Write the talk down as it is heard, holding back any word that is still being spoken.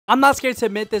I'm not scared to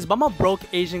admit this, but I'm a broke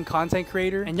Asian content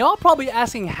creator, and y'all probably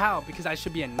asking how, because I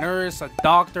should be a nurse, a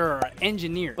doctor, or an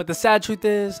engineer. But the sad truth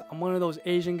is, I'm one of those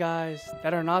Asian guys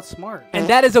that are not smart. And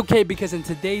that is okay, because in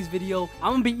today's video,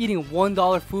 I'm gonna be eating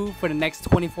 $1 food for the next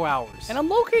 24 hours. And I'm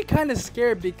low-key kind of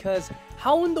scared because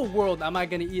how in the world am I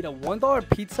gonna eat a $1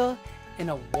 pizza and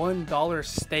a $1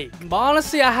 steak? But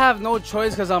honestly, I have no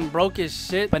choice because I'm broke as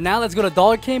shit. But now let's go to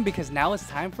Dollar King because now it's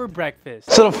time for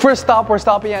breakfast. So the first stop we're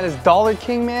stopping at is Dollar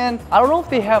King, man. I don't know if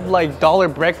they have like dollar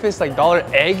breakfast, like dollar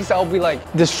eggs. I'll be like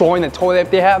destroying the toilet if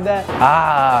they have that.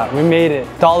 Ah, we made it.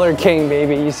 Dollar King,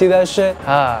 baby. You see that shit?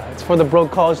 Ah, it's for the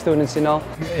broke college students, you know?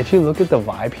 If you look at the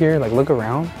vibe here, like look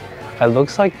around, it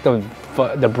looks like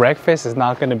the breakfast is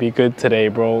not gonna be good today,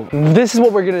 bro. This is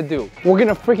what we're gonna do. We're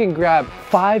gonna freaking grab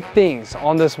 5 things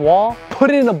on this wall,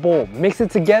 put it in a bowl, mix it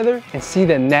together, and see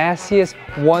the nastiest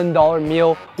 $1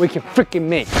 meal we can freaking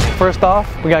make. First off,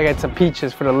 we gotta get some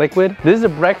peaches for the liquid. This is a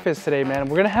breakfast today, man.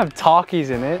 We're gonna have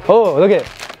Takis in it. Oh, look at it.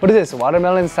 What is this?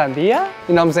 Watermelon sandia?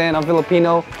 You know what I'm saying? I'm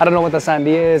Filipino. I don't know what the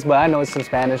sandia is, but I know it's some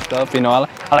Spanish stuff. You know, I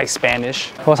like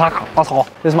Spanish. This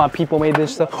is my people made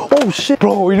this stuff. Oh shit,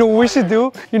 bro. You know what we should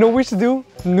do? You know what we should do?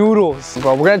 Noodles,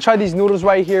 bro. We're gonna try these noodles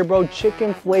right here, bro.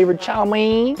 Chicken flavored chow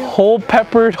mein, whole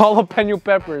peppered jalapeno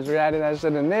peppers. We're adding that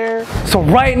shit in there. So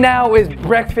right now is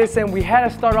breakfast, and we had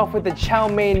to start off with the chow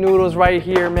mein noodles right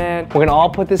here, man. We're gonna all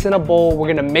put this in a bowl. We're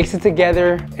gonna mix it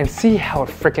together and see how it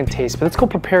freaking tastes. But let's go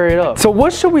prepare it up. So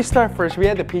what should we start first? We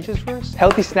add the peaches first?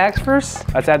 Healthy snacks first?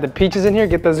 Let's add the peaches in here.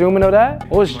 Get the zoom in of that.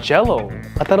 Oh, it's Jello.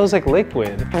 I thought it was like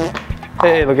liquid.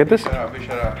 Hey, look at this. Shut up,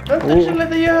 shut up. Don't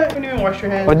let you didn't even wash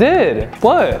your hands. I did.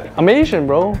 What? I'm Asian,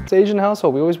 bro. It's an Asian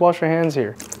household. We always wash our hands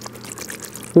here.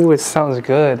 Ooh, it sounds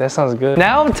good. That sounds good.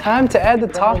 Now time to add the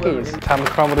Takis. Time to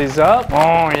crumble these up.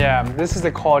 Oh yeah, this is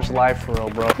the college life for real,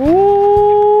 bro.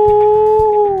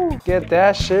 Ooh, get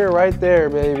that shit right there,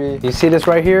 baby. You see this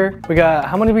right here? We got,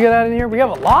 how many we got in here? We have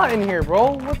a lot in here,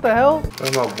 bro. What the hell?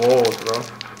 That's my balls, bro.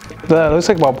 That looks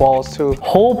like my balls too.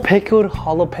 Whole pickled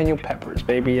jalapeno peppers,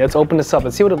 baby. Let's open this up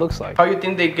and see what it looks like. How you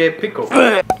think they get pickled?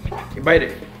 You bite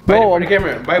it. Bro,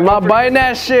 I'm not biting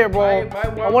that shit, bro.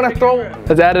 I want to throw.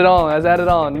 Let's add it on. Let's add it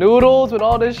on. Noodles with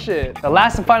all this shit. The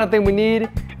last and final thing we need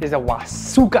is the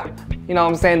wasuka. You know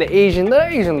what I'm saying? The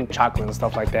Asian chocolate and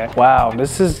stuff like that. Wow,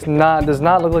 this is does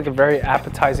not look like a very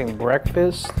appetizing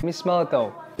breakfast. Let me smell it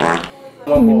though.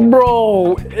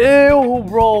 Bro, ew,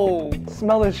 bro.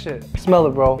 Smell this shit. Smell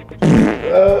it, bro.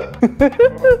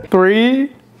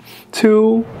 3,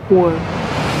 2, 1.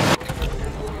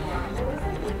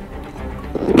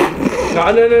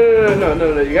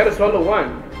 No. You gotta smell the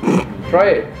wine. Try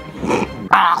it.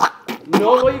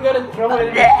 No, you gotta throw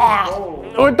it in. Oh.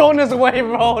 We're throwing this away,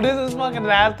 bro. This is fucking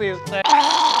nasty as shit.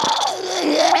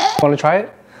 Wanna try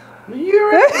it?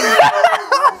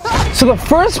 So the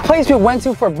first place we went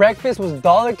to for breakfast was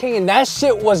Dollar King, and that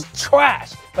shit was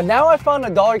trash. But now I found a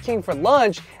Dollar King for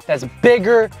lunch that's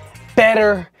bigger,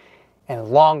 better, and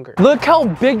longer. Look how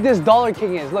big this Dollar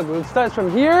King is. Look, it starts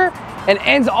from here and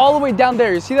ends all the way down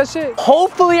there. You see that shit?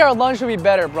 Hopefully our lunch will be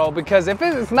better, bro, because if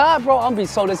it's not, bro, I'm gonna be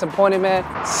so disappointed, man.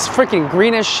 It's freaking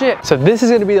green as shit. So this is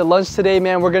gonna be the lunch today,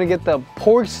 man. We're gonna get the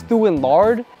pork stew and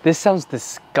lard. This sounds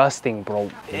disgusting, bro.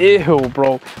 Ew,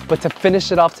 bro. But to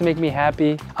finish it off to make me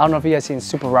happy, I don't know if you guys seen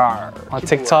Super Rar on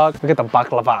TikTok. Look at the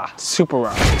baklava. Super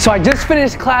Rar. So I just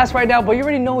finished class right now, but you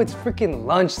already know it's freaking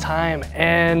lunchtime,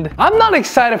 and I'm not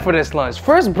excited for this lunch.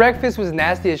 First breakfast was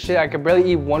nasty as shit. I could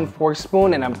barely eat 1 fork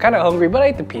spoon, and I'm kind of hungry, but I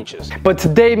ate the peaches. But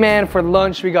today, man, for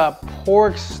lunch, we got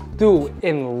pork stew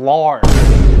in lard.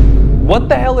 What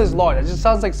the hell is lard? It just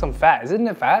sounds like some fat. Isn't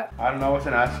it fat? I don't know what to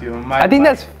ask you. I think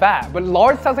that's fat, but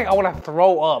lard sounds like I want to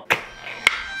throw up.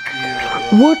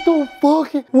 Yeah. What the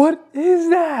fuck? What is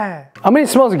that? I mean, it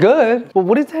smells good, but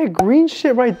what is that green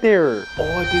shit right there?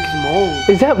 Oh, I think it's mold.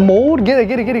 Is that mold? Get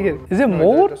it. Is it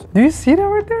mold? Do you see that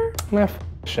right there? Man,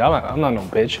 shit, I'm not no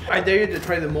bitch. I dare you to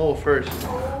try the mold first.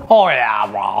 Oh yeah,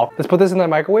 bro. Let's put this in the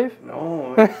microwave?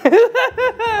 No.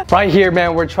 Right here,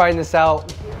 man, we're trying this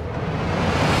out.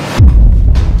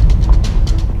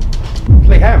 It's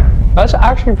like ham. That's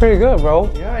actually pretty good, bro.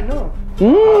 Yeah, I know.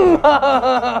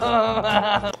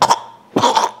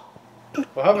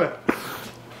 What happened?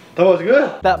 That was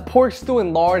good. That pork stew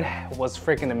and lard was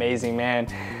freaking amazing, man.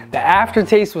 The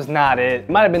aftertaste was not it. It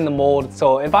might have been the mold,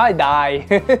 so if I die,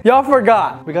 y'all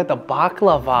forgot. We got the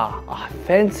baklava,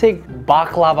 authentic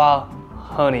baklava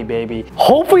honey, baby.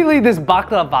 Hopefully this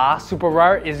baklava super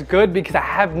rare is good because I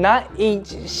have not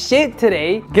eaten shit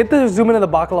today. Get the zoom into the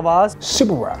baklavas.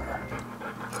 Super rare.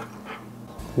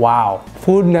 Wow,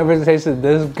 food never tasted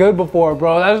this good before,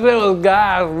 bro. That shit was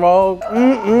gas, bro.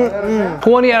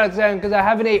 20 out of 10, because I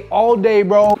haven't ate all day,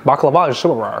 bro. Baklava is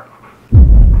super rare.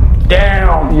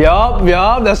 Damn. Yup.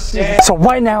 That's so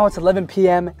right now it's 11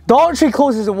 p.m. Dollar Tree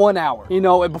closes in 1 hour. You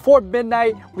know, and before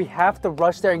midnight, we have to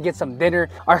rush there and get some dinner.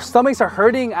 Our stomachs are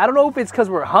hurting. I don't know if it's because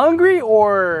we're hungry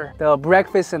or the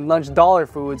breakfast and lunch dollar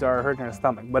foods are hurting our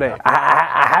stomach. But hey,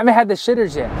 I haven't had the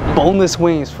shitters yet. Boneless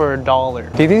wings for $1.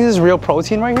 Do you think this is real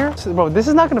protein right here? Bro, this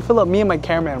is not gonna fill up me and my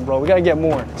cameraman, bro. We gotta get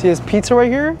more. See this pizza right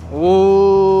here?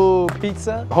 Ooh,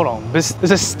 pizza. Hold on, this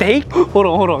is a steak?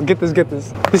 Hold on, get this.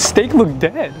 This steak look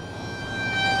dead.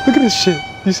 Look at this shit.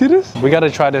 You see this? We gotta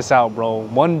try this out, bro.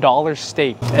 $1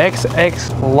 steak.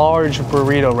 XX large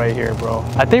burrito right here, bro.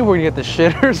 I think we're gonna get the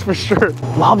shitters for sure.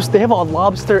 Lobster, they have a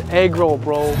lobster egg roll,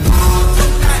 bro.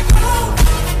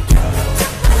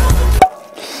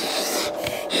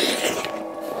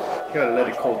 You gotta let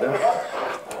it cool down.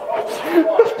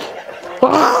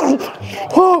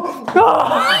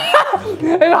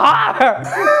 It's hot.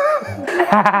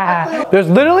 There's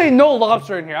literally no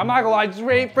lobster in here. I'm not gonna lie, I just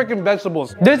ate freaking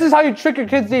vegetables. This is how you trick your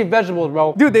kids to eat vegetables,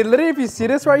 bro. Dude, they literally, if you see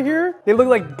this right here, they look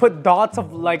like put dots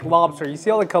of like lobster. You see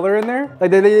all the color in there?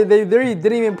 Like they literally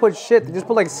didn't even put shit. They just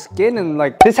put like skin and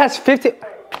like, this has 50.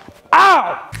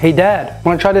 Ow! Hey dad,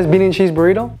 wanna try this bean and cheese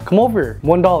burrito? Come over here,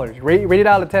 $1. Rate it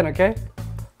out of 10, okay?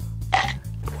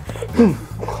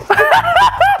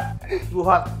 Too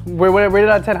hot. Rate it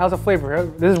out of 10, how's the flavor?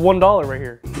 This is $1 right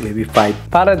here. Maybe 5.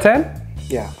 5 out of 10?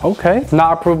 Yeah. Okay.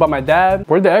 Not approved by my dad.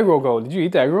 Where'd the egg roll go? Did you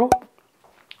eat the egg roll?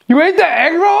 You ate the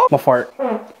egg roll? My fart.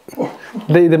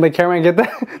 Did my camera get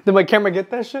that? Did my camera get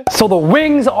that shit? So the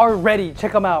wings are ready.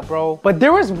 Check them out, bro. But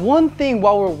there was one thing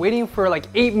while we're waiting for like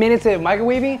 8 minutes of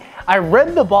microwaving. I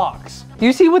read the box.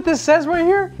 You see what this says right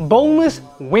here? Boneless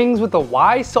wings with a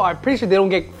Y. So I'm pretty sure they don't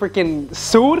get freaking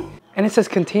sued. And it says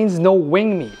contains no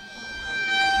wing meat.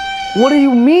 What do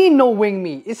you mean no wing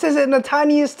meat? It says it in the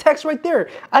tiniest text right there.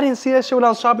 I didn't see that shit when I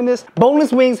was shopping this.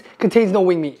 Boneless wings contains no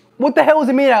wing meat. What the hell is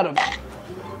it made out of?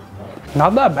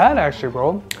 Not that bad actually,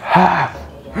 bro.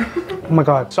 Oh my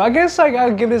God. So I guess I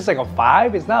gotta give this like a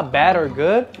 5. It's not bad or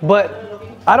good, but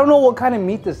I don't know what kind of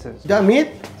meat this is. That meat?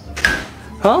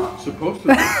 Huh? Supposed to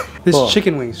be. This is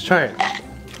chicken wings. Try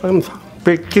it.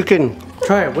 Big chicken.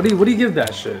 Try it. What do you give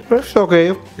that shit? It's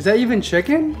okay. Is that even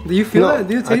chicken? Do you feel that?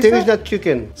 Do you taste I think that? it's not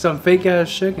chicken. Some fake ass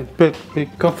chicken. Big.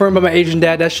 Confirmed by my Asian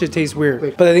dad, that shit tastes weird.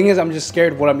 But the thing is, I'm just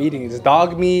scared what I'm eating. It's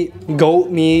dog meat, goat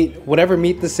meat, whatever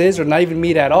meat this is, or not even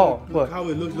meat at all. Look how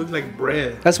it looks like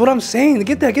bread. That's what I'm saying.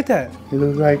 Get that. It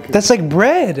looks like... That's like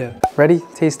bread. Ready?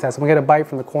 Taste test. I'm gonna get a bite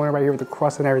from the corner right here with the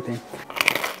crust and everything.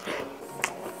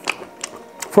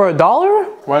 For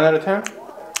 $1? 1 out of 10?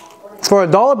 For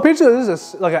 $1 pizza, this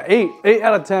is like an 8. 8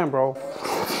 out of 10, bro.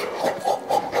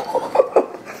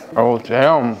 Oh,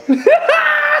 damn.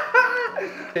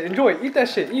 Enjoy it. Eat that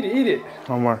shit. Eat it.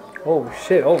 One more. Oh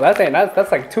shit. Oh, that's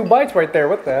like 2 bites right there.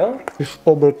 What the hell? It's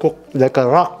overcooked like a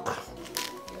rock.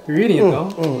 You're eating it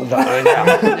though.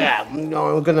 Yeah,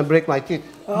 no, I'm gonna break my teeth.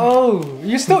 Oh,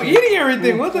 you're still eating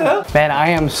everything. What the hell? Man, I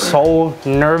am so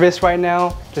nervous right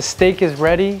now. The steak is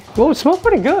ready. Oh, it smells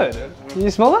pretty good. You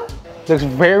smell that? Looks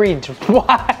very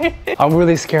dry. I'm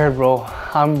really scared, bro.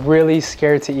 I'm really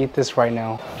scared to eat this right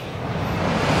now.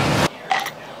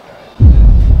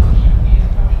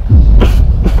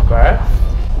 Okay.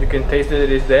 You can taste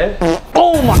it is there.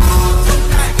 Oh my.